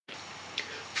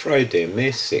Friday,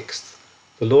 May 6th.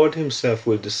 The Lord himself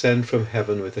will descend from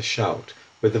heaven with a shout,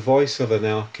 with the voice of an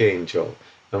archangel,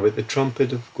 and with the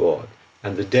trumpet of God,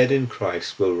 and the dead in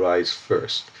Christ will rise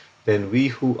first. Then we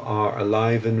who are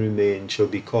alive and remain shall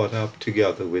be caught up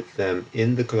together with them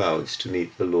in the clouds to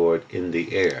meet the Lord in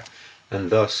the air,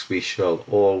 and thus we shall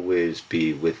always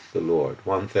be with the Lord.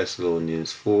 1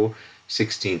 Thessalonians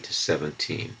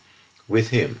 4:16-17. With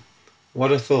him.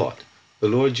 What a thought! The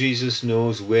Lord Jesus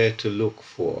knows where to look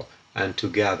for and to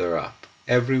gather up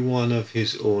every one of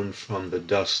his own from the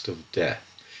dust of death.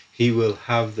 He will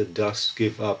have the dust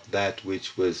give up that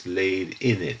which was laid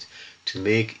in it, to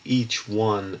make each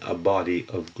one a body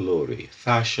of glory,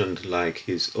 fashioned like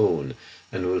his own,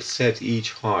 and will set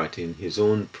each heart in his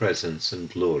own presence and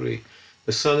glory.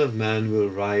 The Son of Man will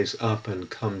rise up and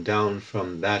come down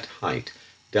from that height,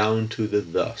 down to the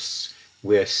dust,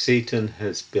 where Satan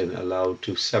has been allowed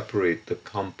to separate the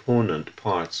component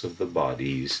parts of the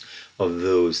bodies of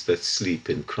those that sleep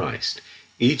in Christ.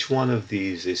 Each one of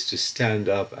these is to stand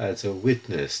up as a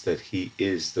witness that he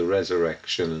is the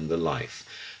resurrection and the life.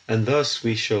 And thus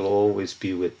we shall always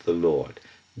be with the Lord.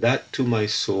 That to my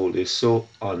soul is so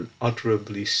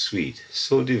unutterably sweet,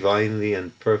 so divinely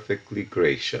and perfectly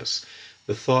gracious.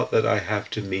 The thought that I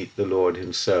have to meet the Lord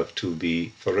himself, to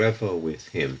be forever with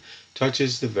him,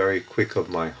 touches the very quick of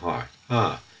my heart.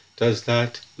 Does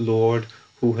that Lord,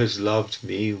 who has loved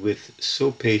me with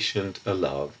so patient a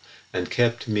love, and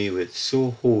kept me with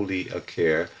so holy a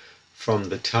care, from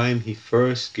the time he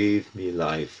first gave me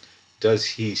life, does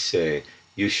he say,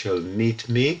 "You shall meet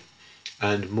me"?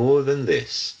 And more than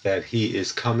this, that he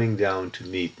is coming down to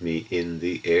meet me in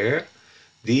the air?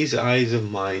 These eyes of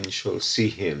mine shall see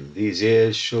him, these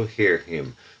ears shall hear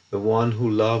him, the one who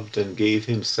loved and gave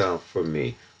himself for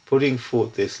me, putting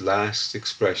forth this last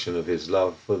expression of his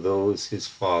love for those his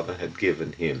Father had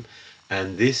given him.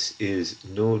 And this is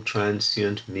no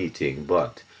transient meeting,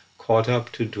 but caught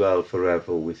up to dwell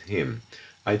forever with him.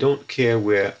 I don't care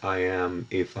where I am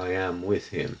if I am with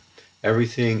him.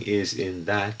 Everything is in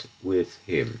that with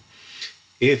him.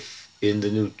 If in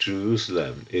the New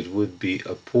Jerusalem it would be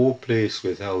a poor place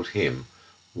without him,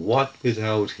 what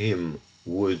without him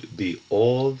would be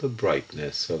all the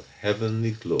brightness of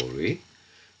heavenly glory?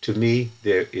 To me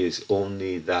there is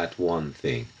only that one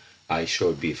thing: I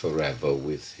shall be forever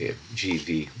with him.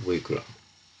 G.V. Wigram.